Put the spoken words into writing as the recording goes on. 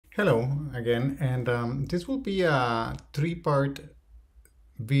Hello again, and this will be a three-part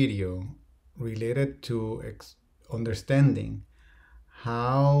video related to understanding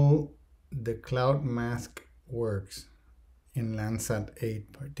how the cloud mask works in Landsat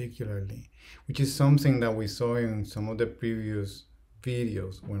 8 particularly, which is something that we saw in some of the previous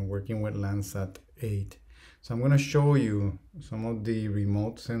videos when working with Landsat 8. So I'm going to show you some of the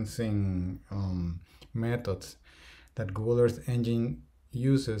remote sensing methods that Google Earth Engine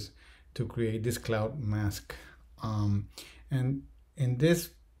uses to create this cloud mask. And in this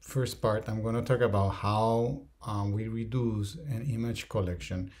first part, I'm going to talk about how we reduce an image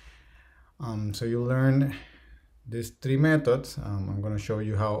collection. So you learn these three methods. I'm going to show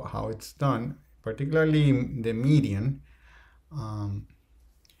you how it's done, particularly the median.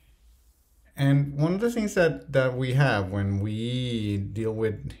 And one of the things that we have when we deal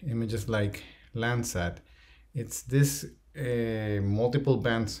with images like Landsat, it's this multiple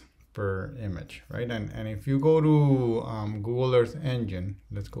bands per image, right? And if you go to Google Earth Engine,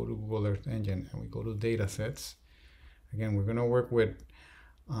 let's go to Google Earth Engine and we go to data sets. Again, we're gonna work with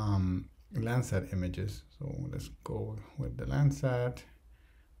Landsat images. So let's go with the Landsat,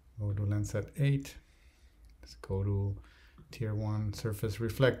 go to Landsat 8. Let's go to Tier 1 surface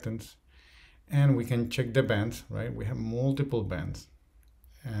reflectance. And we can check the bands, right? We have multiple bands.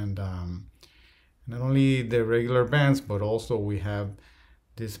 And not only the regular bands, but also we have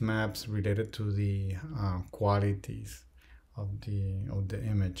these maps related to the qualities of the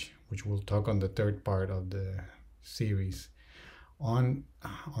image, which we'll talk on the third part of the series on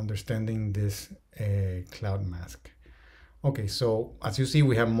understanding this cloud mask. Okay, so as you see,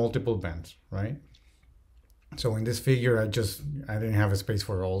 we have multiple bands, right? So in this figure, I didn't have a space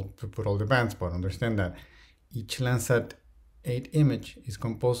to put all the bands, but understand that each Landsat 8 image is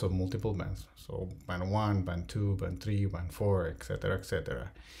composed of multiple bands. So band 1, band 2, band 3, band 4, etc.,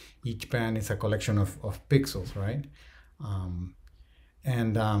 etc. Each band is a collection of pixels, right?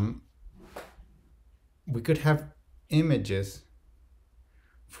 We could have images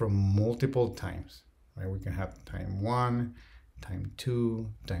from multiple times, right? We can have time 1, time 2,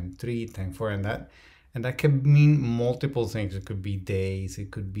 time 3, time 4, and that can mean multiple things. It could be days, it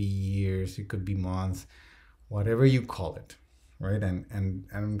could be years, it could be months, whatever you call it, right?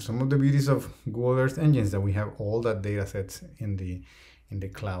 And some of the beauties of Google Earth Engine is that we have all that data sets in the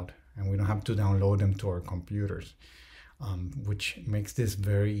cloud, and we don't have to download them to our computers, which makes this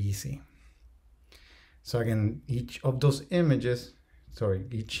very easy. So again, each of those images,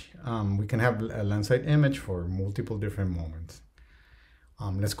 we can have a Landsat image for multiple different moments.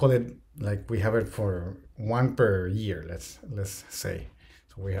 Let's call it like we have it for one per year, let's say.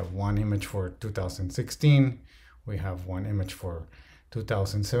 So we have one image for 2016, we have one image for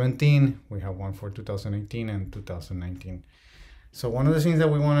 2017, we have one for 2018 and 2019. So one of the things that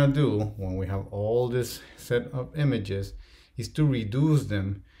we want to do when we have all this set of images is to reduce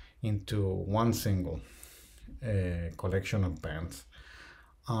them into one single collection of bands.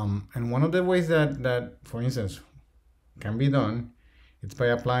 And one of the ways that, for instance, can be done, it's by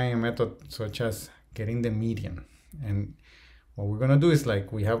applying a method such as getting the median. And what we're going to do is,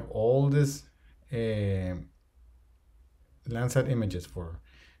 like, we have all these Landsat images for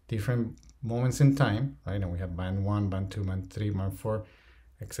different moments in time, right? And we have band 1, band 2, band 3, band 4,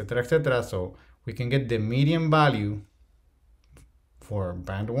 etc., etc. So we can get the median value for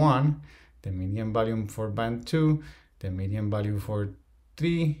band 1, the median value for band 2, the median value for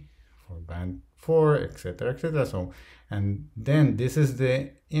 3, for band 4, etc., etc. So, and then this is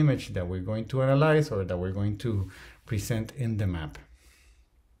the image that we're going to analyze, or that we're going to present in the map.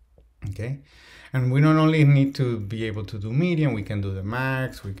 Okay, and we not only need to be able to do median, we can do the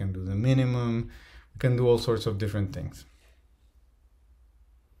max, we can do the minimum, we can do all sorts of different things.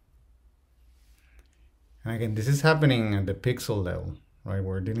 And again, this is happening at the pixel level, right?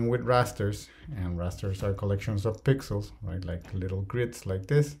 We're dealing with rasters, and rasters are collections of pixels, right? Like little grids like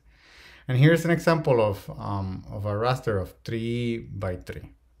this. And here's an example of a raster of 3 by 3,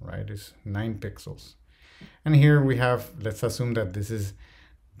 right? It's 9 pixels. And here we have, let's assume that this is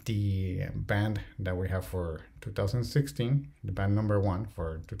the band that we have for 2016, the band number 1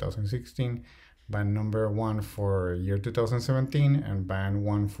 for 2016, band number 1 for year 2017, and band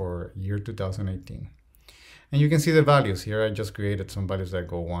 1 for year 2018. And you can see the values here. I just created some values that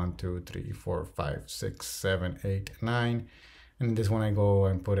go 1, 2, 3, 4, 5, 6, 7, 8, 9. And in this one, I go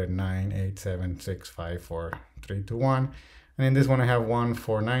and put it 9, 8, 7, 6, 5, 4, 3, 2, 1. And in this one, I have 1,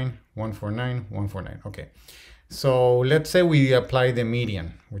 4, 9, 1, 4, 9, 1, 4, 9. Okay. So let's say we apply the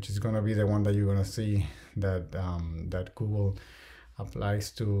median, which is going to be the one that you're going to see that that Google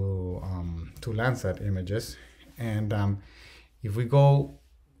applies to Landsat images. And if we go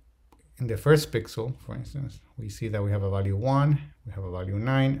in the first pixel, for instance, we see that we have a value 1, we have a value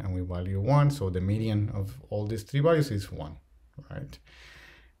 9, and we value 1. So the median of all these three values is 1, right?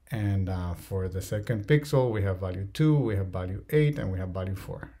 And for the second pixel, we have value 2, we have value 8, and we have value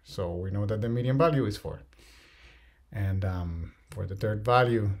 4. So we know that the median value is 4. And for the third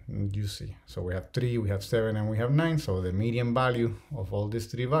value, you see, so we have 3, we have 7, and we have 9. So the median value of all these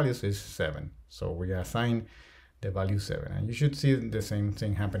three values is 7. So we assign the value 7, and you should see the same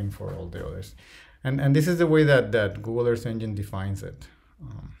thing happening for all the others. And this is the way that Google Earth Engine defines it.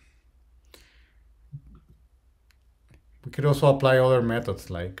 We could also apply other methods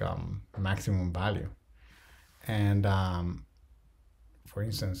like maximum value. And for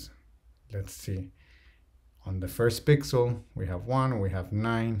instance, let's see, on the first pixel, we have 1, we have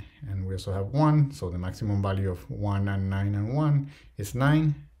 9, and we also have 1. So the maximum value of 1 and 9 and 1 is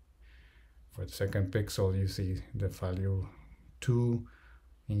 9. For the second pixel, you see the value 2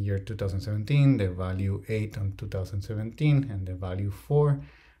 in year 2017, the value 8 on 2017, and the value 4.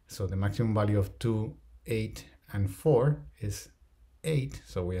 So the maximum value of 2, 8, and 4 is 8.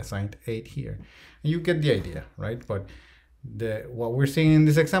 So we assigned 8 here. And you get the idea, right? But what we're seeing in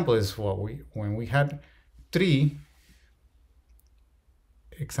this example is when we had 3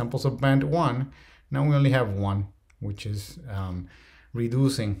 examples of band 1, now we only have 1, which is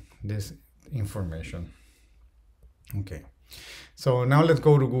reducing this information. Okay, so now let's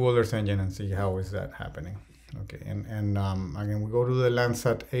go to Google Earth Engine and see how is that happening. Okay, and again, we go to the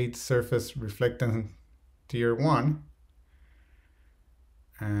Landsat 8 surface reflectance tier 1,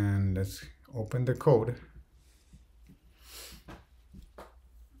 and let's open the code.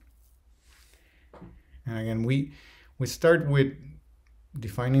 And again, we start with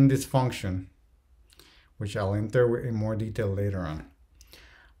defining this function, which I'll enter in more detail later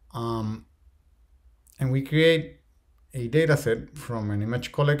on. And we create a data set from an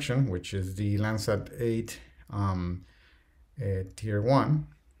image collection, which is the Landsat 8 tier 1,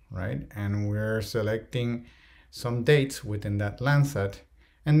 right? And we're selecting some dates within that Landsat,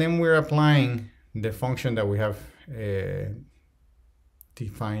 and then we're applying the function that we have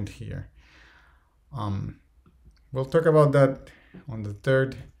defined here. We'll talk about that on the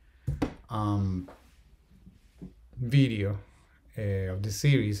third video of the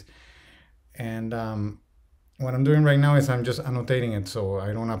series. And what I'm doing right now is I'm just annotating it so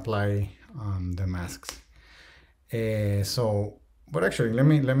I don't apply the masks. But actually, let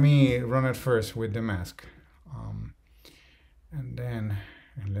me run it first with the mask, and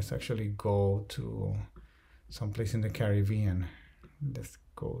let's actually go to someplace in the Caribbean. Let's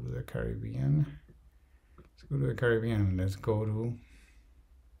go to the Caribbean. Let's go to the Caribbean. Let's go to,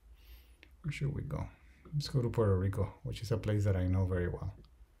 where should we go? Let's go to Puerto Rico, which is a place that I know very well.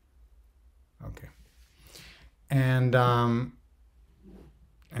 Okay, and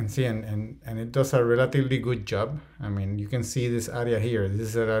see, and it does a relatively good job. I mean, you can see this area here. This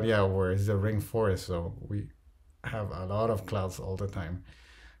is an area where it's the rainforest, so we have a lot of clouds all the time.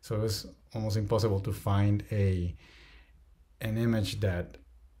 So it's almost impossible to find an image that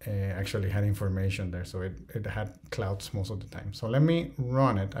actually had information there. So it had clouds most of the time. So let me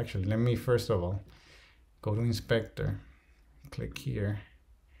run it. Actually, let me first of all go to Inspector, click here.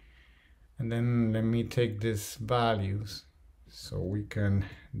 And then let me take these values so we can,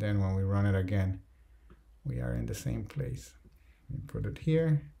 then when we run it again, we are in the same place. Let me put it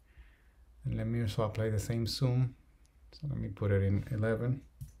here. And let me also apply the same zoom. So let me put it in 11.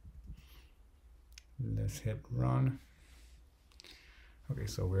 Let's hit run. Okay,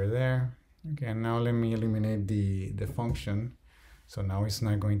 so we're there. Okay, now let me eliminate the function. So now it's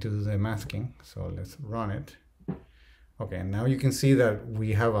not going to do the masking. So let's run it. Okay, and now you can see that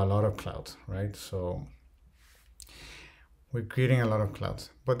we have a lot of clouds, right? So we're creating a lot of clouds,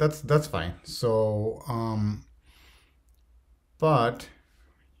 but that's fine. So, but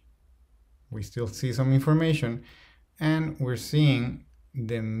we still see some information, and we're seeing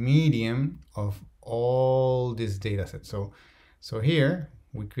the median of all this data set. So here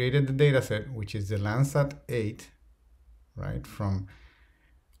we created the data set, which is the Landsat 8, right? From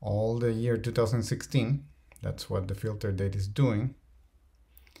all the year 2016. That's what the filter date is doing.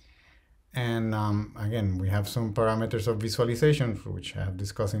 And again, we have some parameters of visualization, for which I have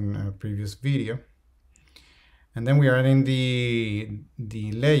discussed in a previous video. And then we are in the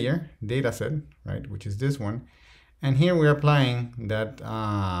layer dataset, right, which is this one. And here we're applying that,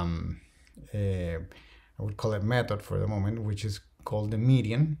 I would call it method for the moment, which is called the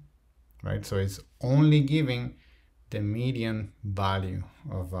median, right? So it's only giving the median value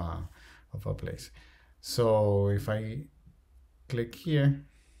of a place. So if I click here,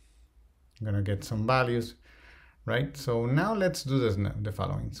 I'm gonna get some values, right? So now let's do this, the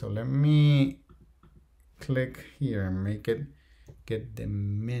following. So let me click here and make it get the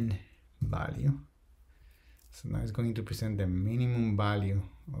min value. So now it's going to present the minimum value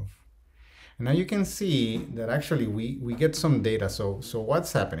of, and now you can see that actually we get some data. So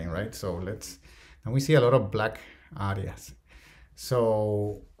what's happening, right? So now we see a lot of black areas.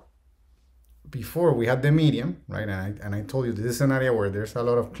 So before we had the medium, right? And I told you this is an area where there's a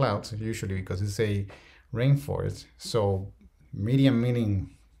lot of clouds usually because it's a rainforest. So medium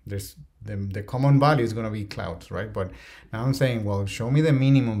meaning there's the common value is going to be clouds, right? But now I'm saying, well, show me the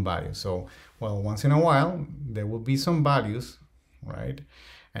minimum value. So, well, once in a while, there will be some values, right?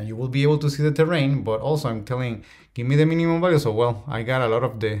 And you will be able to see the terrain, but also I'm telling, give me the minimum value. So, well, I got a lot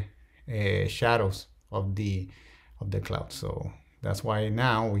of the shadows of the clouds. So that's why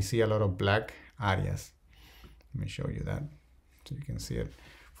now we see a lot of black areas. Let me show you that so you can see it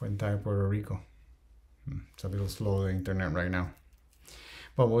for entire Puerto Rico. It's a little slow, the internet right now.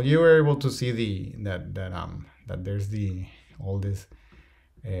 But well, you were able to see that there's all these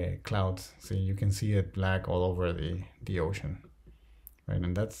clouds. So you can see it black all over the ocean, right?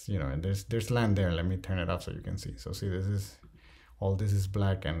 And that's, you know, and there's land there. Let me turn it off so you can see. So see, all this is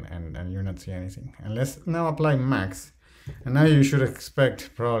black, and you're not seeing anything. And let's now apply max, and now you should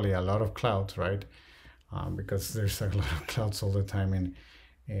expect probably a lot of clouds, right? Because there's a lot of clouds all the time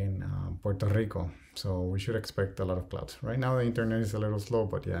in Puerto Rico. So we should expect a lot of clouds. Right now the internet is a little slow,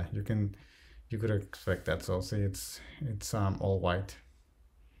 but yeah, you could expect that. So see, it's all white.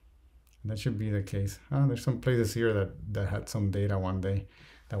 That should be the case. There's some places here that had some data one day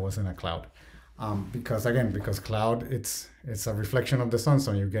that wasn't a cloud. Because cloud, it's a reflection of the sun,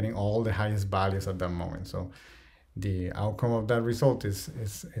 so you're getting all the highest values at that moment. So the outcome of that result is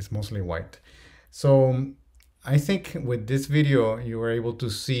mostly white. So I think with this video, you were able to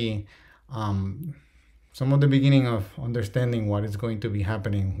see some of the beginning of understanding what is going to be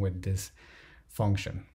happening with this function.